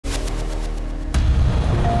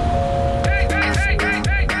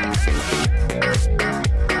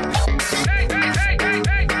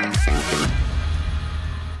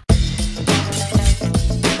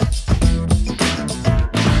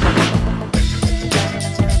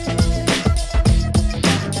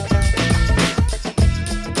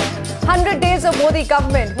the Modi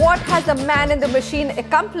government, what has the man in the machine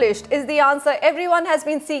accomplished is the answer everyone has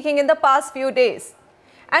been seeking in the past few days.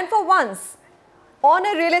 And for once, on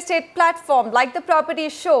a real estate platform like the Property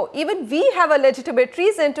Show, even we have a legitimate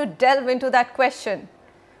reason to delve into that question.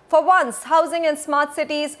 For once, housing and smart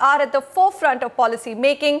cities are at the forefront of policy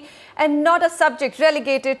making and not a subject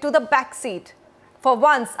relegated to the backseat. For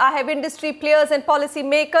once, I have industry players and policy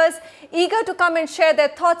makers eager to come and share their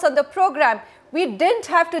thoughts on the program. We didn't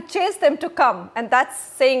have to chase them to come, and that's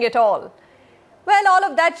saying it all. Well, all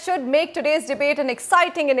of that should make today's debate an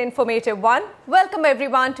exciting and informative one. Welcome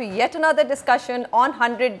everyone to yet another discussion on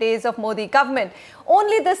 100 days of Modi government.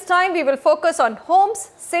 Only this time we will focus on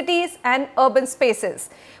homes, cities and urban spaces.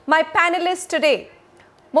 My panelists today,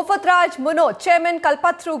 Mufatraj Muno, Chairman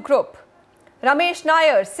Kalpatru Group, Ramesh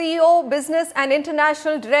Nair, CEO, Business and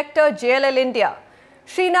International Director, JLL India,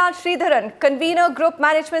 Srinath Sridharan, Convener Group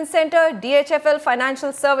Management Center, DHFL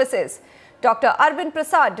Financial Services, Dr. Arvind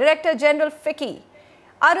Prasad, Director General FICCI,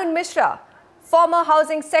 Arun Mishra, former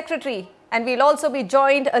Housing Secretary, and we'll also be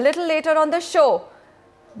joined a little later on the show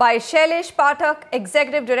by Shailesh Pathak,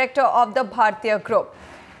 Executive Director of the Bhartiya Group.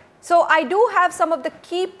 So I do have some of the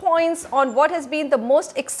key points on what has been the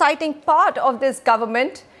most exciting part of this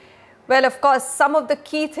government. Well, of course, some of the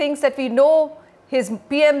key things that we know, his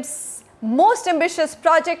PM's most ambitious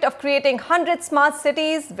project of creating 100 smart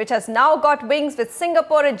cities, which has now got wings with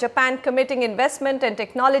Singapore and Japan committing investment and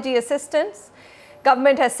technology assistance.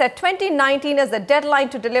 Government has set 2019 as the deadline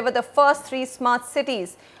to deliver the first 3 smart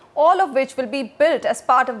cities, all of which will be built as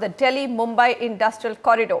part of the Delhi-Mumbai Industrial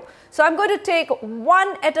Corridor. So I'm going to take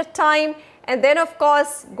one at a time and then, of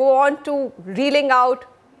course, go on to reeling out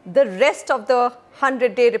the rest of the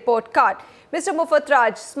 100-day report card. Mr.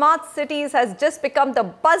 Mufatraj, smart cities has just become the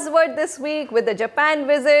buzzword this week with the Japan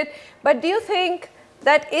visit. But do you think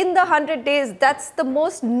that in the 100 days, that's the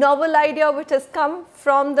most novel idea which has come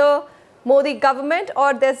from the Modi government,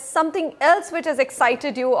 or there's something else which has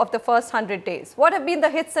excited you of the first 100 days? What have been the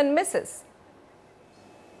hits and misses?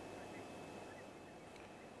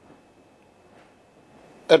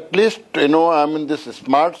 At least, I mean, this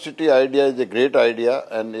smart city idea is a great idea,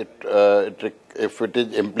 and if it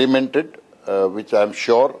is implemented, which I'm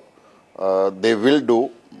sure they will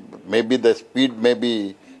do, maybe the speed may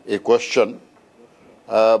be a question,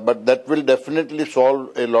 but that will definitely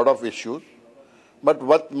solve a lot of issues. But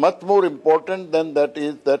what much more important than that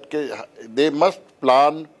is that they must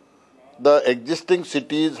plan the existing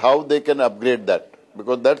cities, how they can upgrade that,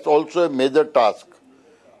 because that's also a major task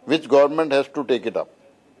which government has to take it up.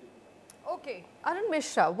 Okay, Arun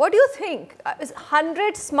Mishra, what do you think?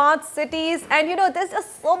 100 smart cities, and there's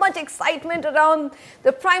just so much excitement around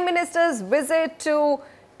the Prime Minister's visit to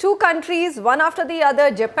 2 countries, one after the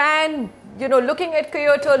other, Japan, looking at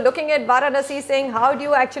Kyoto, looking at Varanasi, saying how do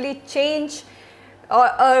you actually change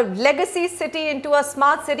a legacy city into a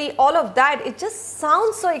smart city, all of that. It just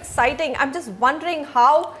sounds so exciting. I'm just wondering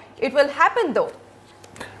how it will happen though.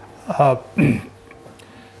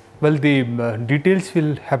 Well, the details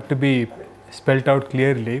will have to be spelled out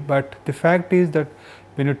clearly, but the fact is that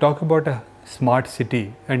when you talk about a smart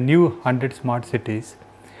city, a new 100 smart cities,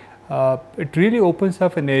 it really opens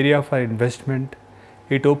up an area for investment.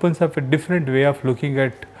 It opens up a different way of looking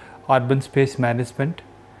at urban space management.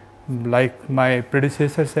 Like my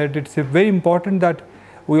predecessor said, it's very important that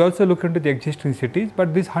we also look into the existing cities,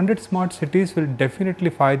 but these 100 smart cities will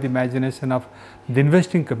definitely fire the imagination of the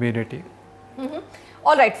investing community.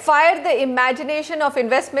 All right, fire the imagination of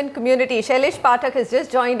investment community. Shailesh Pathak has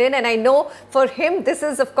just joined in, and I know for him this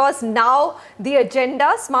is of course now the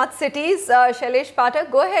agenda, smart cities. Shailesh Pathak,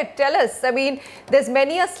 go ahead, tell us. I mean, there's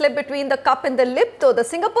many a slip between the cup and the lip though. The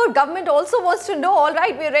Singapore government also wants to know, all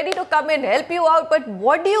right, we're ready to come in, help you out, but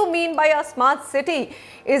what do you mean by a smart city?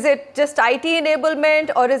 Is it just IT enablement,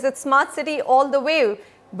 or is it smart city all the way?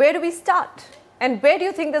 Where do we start? And where do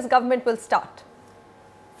you think this government will start?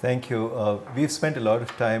 Thank you. We've spent a lot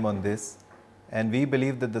of time on this, and we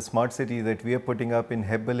believe that the smart city that we are putting up in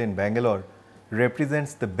Hebbal in Bangalore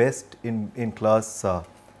represents the best in class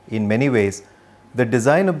in many ways. The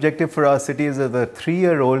design objective for our city is that the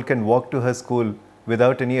 3-year-old can walk to her school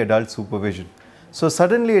without any adult supervision. So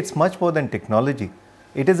suddenly it's much more than technology.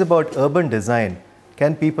 It is about urban design.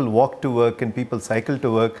 Can people walk to work? Can people cycle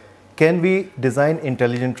to work? Can we design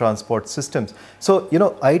intelligent transport systems? So,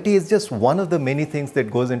 IT is just one of the many things that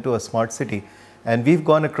goes into a smart city. And we've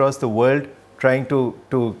gone across the world trying to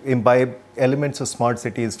imbibe elements of smart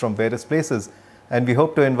cities from various places. And we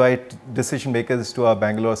hope to invite decision makers to our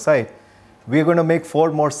Bangalore site. We are going to make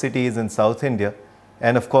 4 more cities in South India.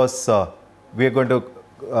 And of course, we are going to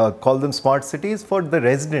call them smart cities for the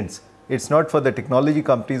residents. It's not for the technology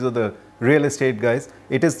companies or the real estate guys.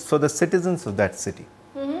 It is for the citizens of that city.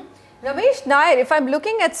 Ramesh Nair, if I'm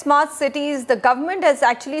looking at smart cities, the government has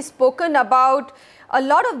actually spoken about a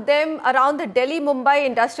lot of them around the Delhi-Mumbai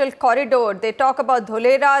industrial corridor. They talk about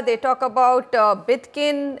Dholera, they talk about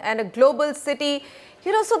Bitkin and a global city.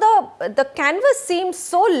 You know, so the canvas seems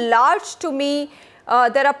so large to me.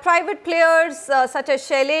 There are private players such as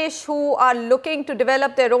Shailesh who are looking to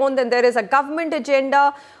develop their own. Then there is a government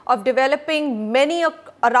agenda of developing many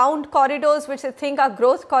around corridors which they think are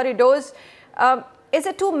growth corridors. Is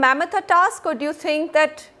it too mammoth a task, or do you think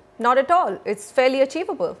that not at all? It's fairly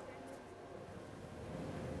achievable.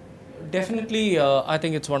 Definitely, I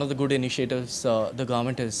think it's one of the good initiatives the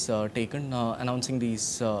government has taken, announcing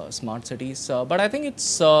these smart cities. But I think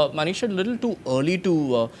it's, Manisha, a little too early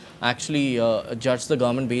to actually judge the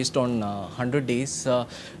government based on 100 days.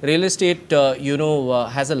 Real estate,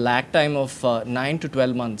 has a lag time of 9 to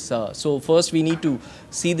 12 months. So first we need to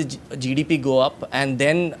see the GDP go up, and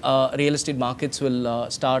then real estate markets will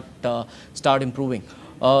start improving.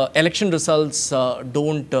 Election results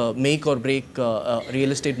don't make or break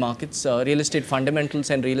real estate markets. Real estate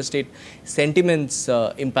fundamentals and real estate sentiments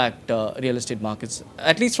impact real estate markets.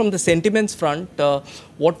 At least from the sentiments front,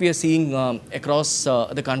 what we are seeing across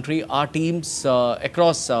the country, our teams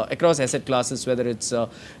across asset classes, whether it's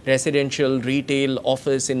residential, retail,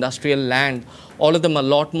 office, industrial, land, all of them are a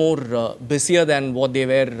lot more busier than what they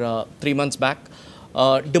were 3 months back.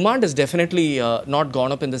 Demand has definitely not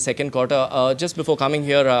gone up in the second quarter. Just before coming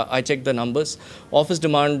here, I checked the numbers. Office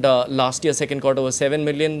demand last year, second quarter was 7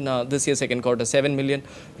 million. This year, second quarter, 7 million.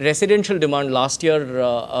 Residential demand last year,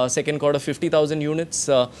 second quarter, 50,000 units.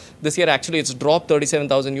 This year, actually, it's dropped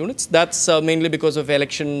 37,000 units. That's mainly because of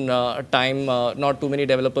election time. Not too many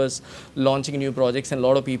developers launching new projects and a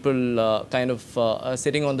lot of people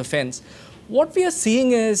sitting on the fence. What we are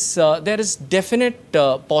seeing is there is definite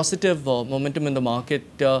positive momentum in the market.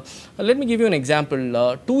 Let me give you an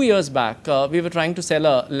example. 2 years back, we were trying to sell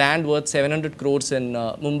a land worth 700 crores in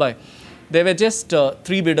Mumbai. There were just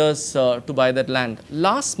 3 bidders to buy that land.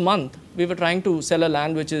 Last month, we were trying to sell a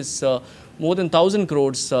land which is more than 1,000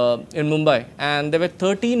 crores in Mumbai, and there were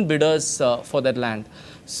 13 bidders for that land.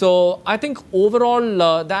 So I think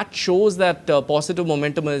overall that shows that positive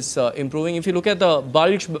momentum is improving. If you look at the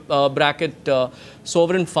bulge bracket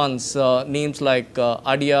sovereign funds, names like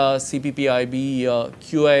ADIA, CPPIB,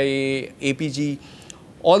 QIA, APG,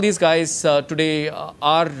 all these guys today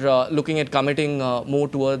are looking at committing more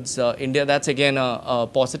towards India. That's again a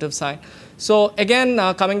positive sign. So again,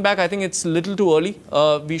 coming back, I think it's a little too early.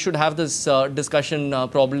 We should have this discussion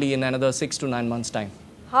probably in another 6 to 9 months' time.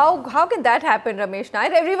 How can that happen, Ramesh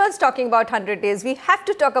Nair? Everyone's talking about 100 days. We have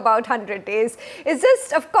to talk about 100 days. It's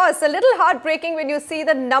just, of course, a little heartbreaking when you see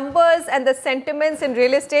the numbers and the sentiments in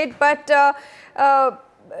real estate. But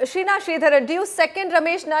Srinath Sridharan, do you second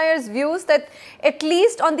Ramesh Nair's views that at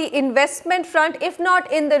least on the investment front, if not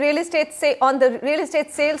in the real estate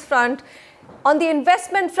sales front, on the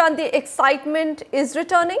investment front, the excitement is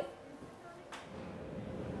returning?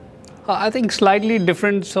 I think slightly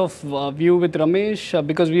difference of view with Ramesh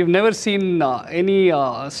because we've never seen any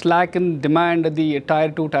slack in demand at the tier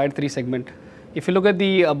 2, tier 3 segment. If you look at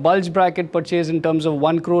the bulge bracket purchase in terms of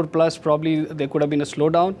 1 crore plus, probably there could have been a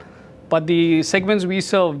slowdown. But the segments we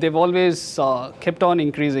serve, they've always kept on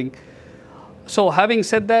increasing. So having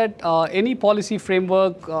said that, any policy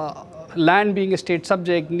framework, land being a state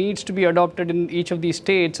subject, needs to be adopted in each of these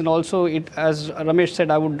states. And also, it, as Ramesh said,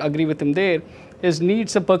 I would agree with him there,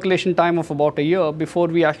 needs a percolation time of about a year before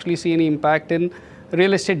we actually see any impact in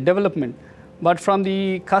real estate development. But from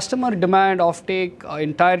the customer demand offtake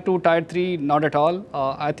in tier 2, tier 3, not at all.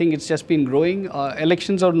 I think it's just been growing.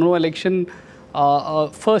 Elections or no election,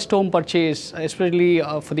 first home purchase, especially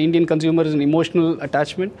for the Indian consumer, is an emotional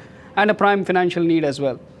attachment and a prime financial need as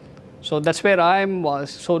well. So that's where I am.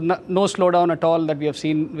 So no slowdown at all that we have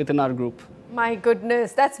seen within our group. My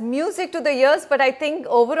goodness, that's music to the ears, but I think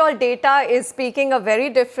overall data is speaking a very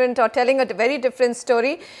different or telling a very different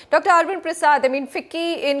story. Dr. Arvind Prasad, I mean,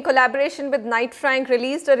 FICCI in collaboration with Knight Frank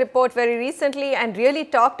released a report very recently and really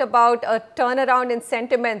talked about a turnaround in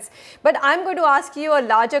sentiments. But I'm going to ask you a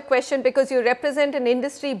larger question because you represent an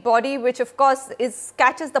industry body which of course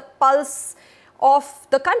catches the pulse of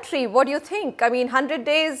the country. What do you think? I mean, 100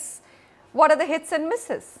 days, what are the hits and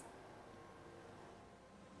misses?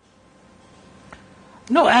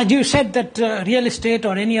 No, as you said that real estate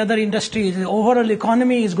or any other industry, the overall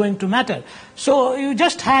economy is going to matter. So you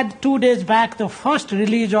just had 2 days back the first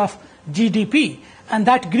release of GDP and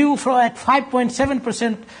that grew at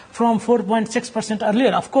 5.7% from 4.6%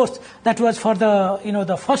 earlier. Of course, that was for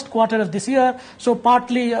the first quarter of this year, so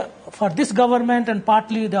partly for this government and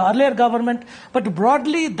partly the earlier government, but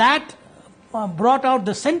broadly that brought out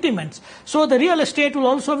the sentiments. So the real estate will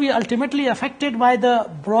also be ultimately affected by the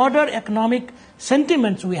broader economic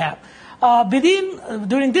sentiments we have.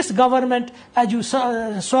 During this government, as you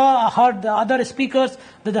heard the other speakers,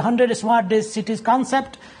 that the 100 Smart Cities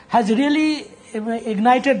concept has really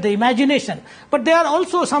ignited the imagination. But there are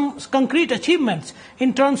also some concrete achievements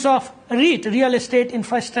in terms of REIT, Real Estate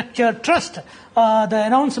Infrastructure Trust, the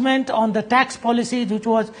announcement on the tax policy, which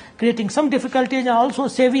was creating some difficulties, and also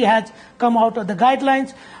SEBI has come out of the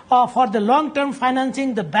guidelines. For the long-term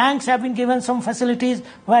financing, the banks have been given some facilities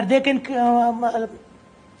where they can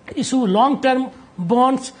issue long-term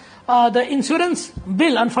bonds. The insurance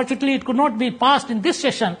bill, unfortunately, it could not be passed in this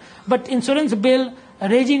session, but insurance bill,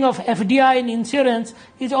 raising of FDI in insurance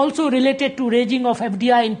is also related to raising of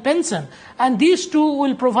FDI in pension, and these two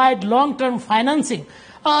will provide long-term financing.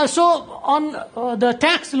 So on the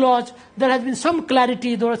tax laws, there has been some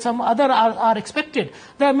clarity, though some other are expected.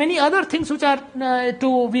 There are many other things which are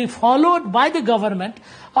to be followed by the government,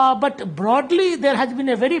 but broadly there has been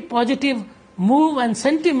a very positive move and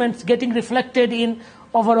sentiments getting reflected in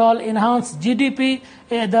overall enhanced GDP,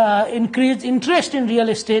 the increased interest in real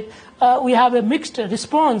estate. We have a mixed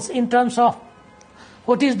response in terms of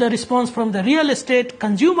what is the response from the real estate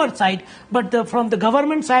consumer side, but from the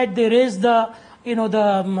government side, they raise the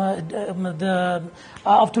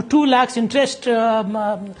up to 2 lakhs interest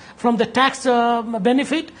from the tax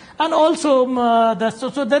benefit, and also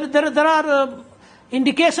so there are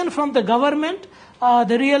indication from the government,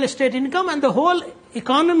 the real estate income, and the whole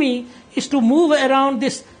economy is to move around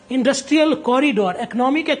this industrial corridor,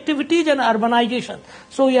 economic activities and urbanization.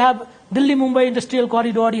 So you have Delhi-Mumbai industrial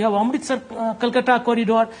corridor, you have Amritsar-Calcutta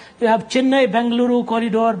corridor, you have Chennai-Bengaluru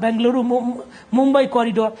corridor, Bengaluru-Mumbai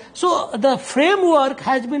corridor. So the framework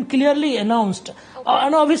has been clearly announced.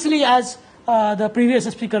 And obviously, as the previous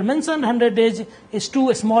speaker mentioned, 100 days is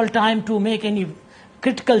too small time to make any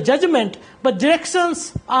critical judgment, but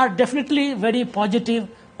directions are definitely very positive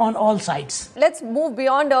on all sides. Let's move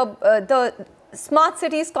beyond the smart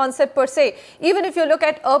cities concept per se. Even if you look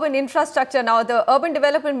at urban infrastructure now, the Urban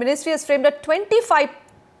Development Ministry has framed a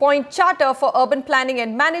 25-point charter for urban planning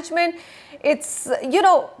and management. It's,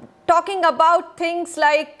 talking about things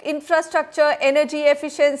like infrastructure, energy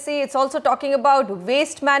efficiency. It's also talking about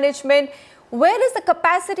waste management. Where is the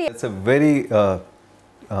capacity? It's a very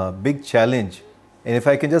big challenge. And if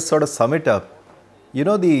I can just sort of sum it up, the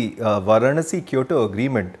Varanasi-Kyoto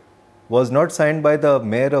agreement was not signed by the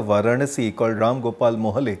mayor of Varanasi called Ram Gopal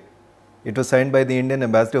Mohale. It was signed by the Indian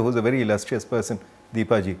ambassador, who is a very illustrious person,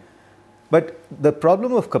 Deepaji. But the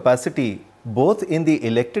problem of capacity, both in the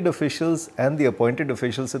elected officials and the appointed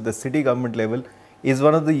officials at the city government level, is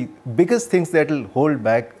one of the biggest things that will hold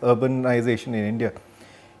back urbanization in India.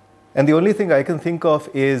 And the only thing I can think of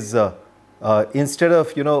is instead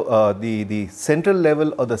of the central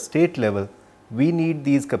level or the state level, we need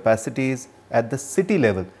these capacities at the city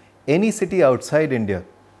level. Any city outside India.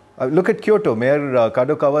 Look at Kyoto. Mayor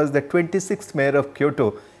Kadokawa is the 26th mayor of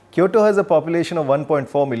Kyoto. Kyoto has a population of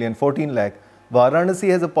 1.4 million, 14 lakh. Varanasi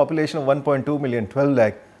has a population of 1.2 million, 12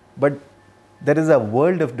 lakh. But there is a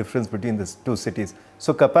world of difference between these two cities.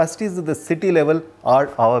 So capacities at the city level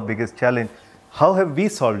are our biggest challenge. How have we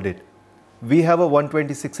solved it? We have a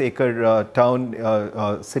 126-acre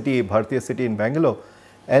town city, Bharatiya city in Bangalore.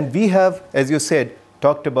 And we have, as you said,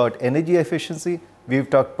 talked about energy efficiency. We've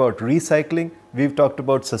talked about recycling, we've talked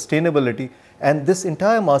about sustainability, and this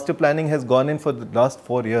entire master planning has gone in for the last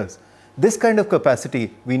 4 years. This kind of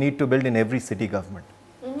capacity we need to build in every city government.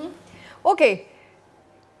 Okay,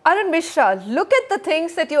 Arun Mishra, look at the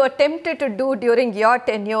things that you attempted to do during your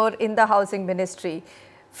tenure in the housing ministry.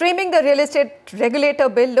 Framing the real estate regulator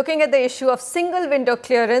bill, looking at the issue of single window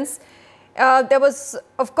clearance. There was,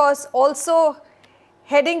 of course, also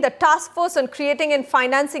heading the task force on creating and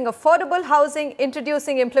financing affordable housing,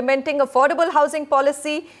 implementing affordable housing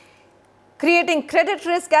policy, creating credit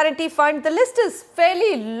risk guarantee fund. The list is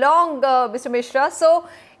fairly long, Mr. Mishra. So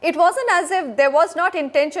it wasn't as if there was not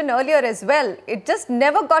intention earlier as well. It just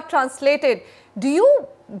never got translated. Do you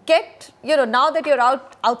get, now that you're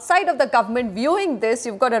outside of the government viewing this,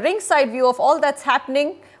 you've got a ringside view of all that's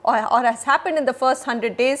happening or has happened in the first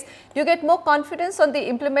 100 days, you get more confidence on the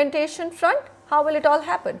implementation front? How will it all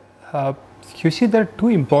happen? You see, there are two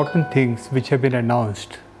important things which have been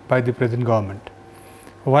announced by the present government.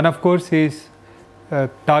 One, of course, is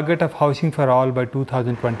target of housing for all by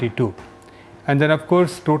 2022. And then, of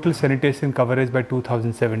course, total sanitation coverage by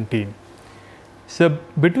 2017. So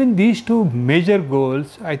between these two major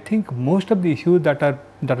goals, I think most of the issues that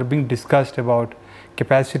are being discussed about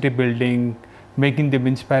capacity building, making the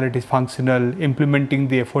municipalities functional, implementing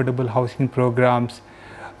the affordable housing programs,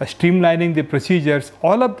 streamlining the procedures,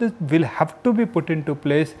 all of this will have to be put into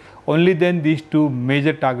place. Only then these two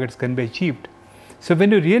major targets can be achieved. So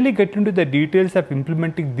when you really get into the details of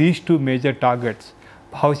implementing these two major targets,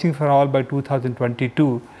 housing for all by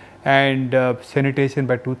 2022 and sanitation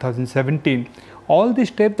by 2017, all the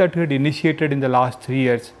steps that we had initiated in the last 3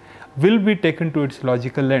 years will be taken to its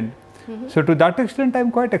logical end. So to that extent, I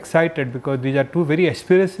am quite excited because these are two very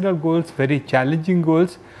aspirational goals, very challenging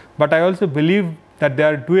goals, but I also believe that they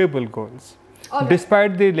are doable goals. Right.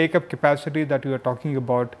 Despite the lack of capacity that we are talking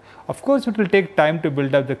about, of course it will take time to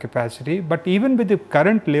build up the capacity, but even with the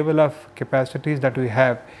current level of capacities that we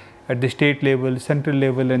have at the state level, central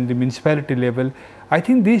level and the municipality level, I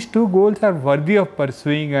think these two goals are worthy of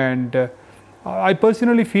pursuing, and I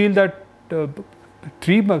personally feel that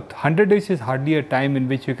 100 days is hardly a time in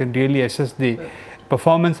which you can really assess the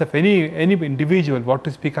performance of any individual, what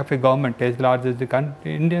to speak of a government as large as the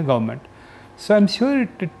Indian government. So I'm sure it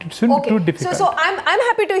shouldn't be too difficult. So I'm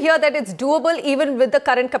happy to hear that it's doable even with the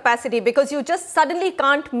current capacity, because you just suddenly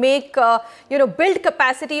can't make build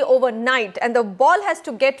capacity overnight, and the ball has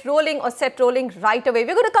to get rolling or set rolling right away.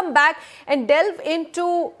 We're going to come back and delve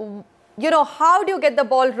into how do you get the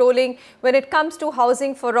ball rolling when it comes to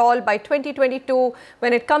housing for all by 2022,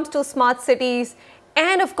 when it comes to smart cities.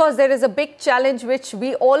 And of course, there is a big challenge which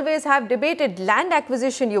we always have debated: land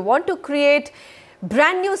acquisition. You want to create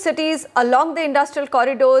brand new cities along the industrial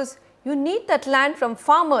corridors. You need that land from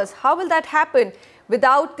farmers. How will that happen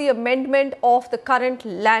without the amendment of the current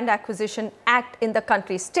Land Acquisition Act in the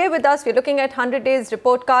country? Stay with us. We're looking at 100 days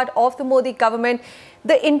report card of the Modi government.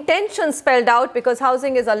 The intention spelled out, because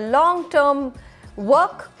housing is a long-term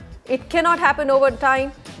work. It cannot happen over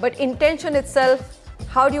time, but intention itself,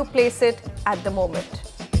 how do you place it at the moment?